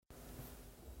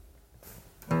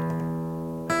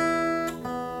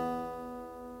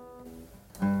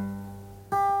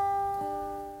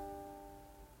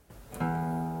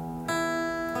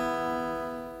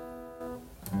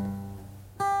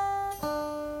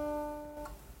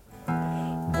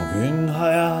Bugün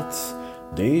hayat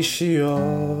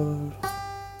değişiyor.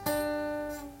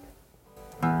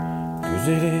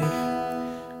 Güzeli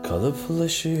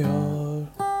kalıplaşıyor.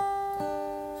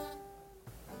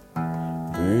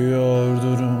 Büyüyor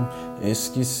durum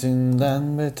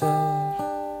eskisinden beter.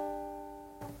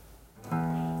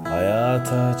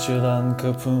 Hayata açılan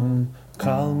kapım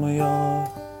kalmıyor.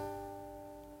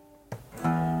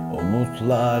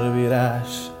 Umutlar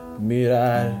birer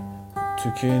birer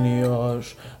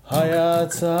tükeniyor.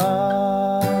 Hayata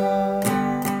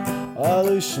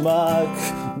alışmak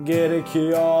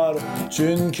gerekiyor.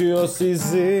 Çünkü o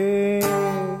sizi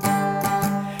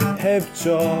hep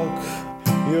çok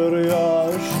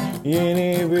yoruyor.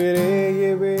 Yeni biri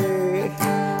gibi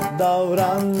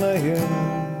davranmayın.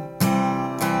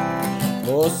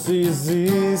 O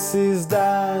sizi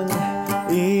sizden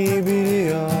iyi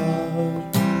biliyor.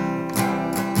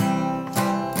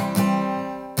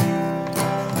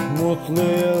 Mutlu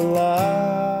yıllar.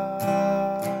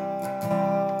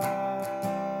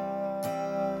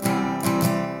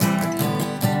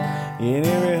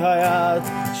 Yeni bir hayat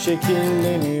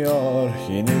şekilleniyor.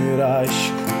 Yeni bir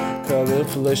aşk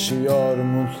kalıplaşıyor.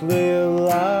 Mutlu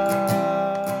yıllar.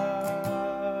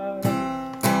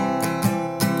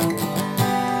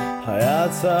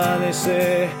 Hayata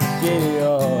neşe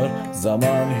geliyor.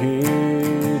 Zaman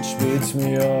hiç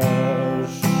bitmiyor.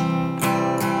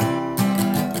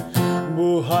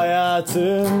 Bu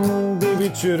hayatın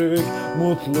dibi çürük.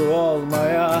 Mutlu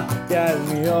olmaya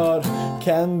gelmiyor.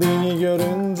 Kendini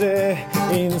görünce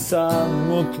insan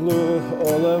mutlu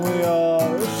olamıyor.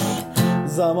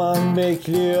 Zaman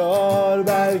bekliyor,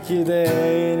 belki de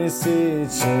yenisi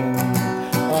için.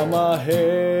 Ama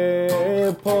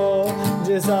hep o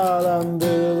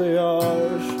cezalandırılıyor.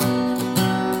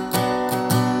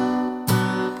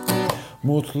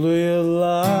 Mutlu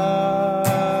yıllar.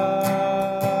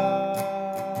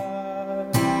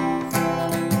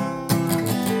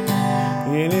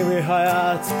 Yeni bir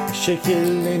hayat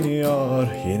şekilleniyor.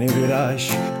 Yeni bir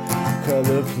aşk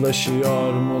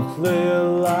kalıplaşıyor. Mutlu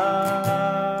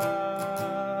yıllar.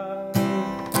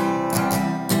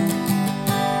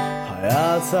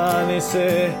 Hayata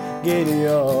neşe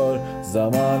geliyor.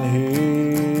 Zaman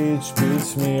hiç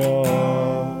bitmiyor.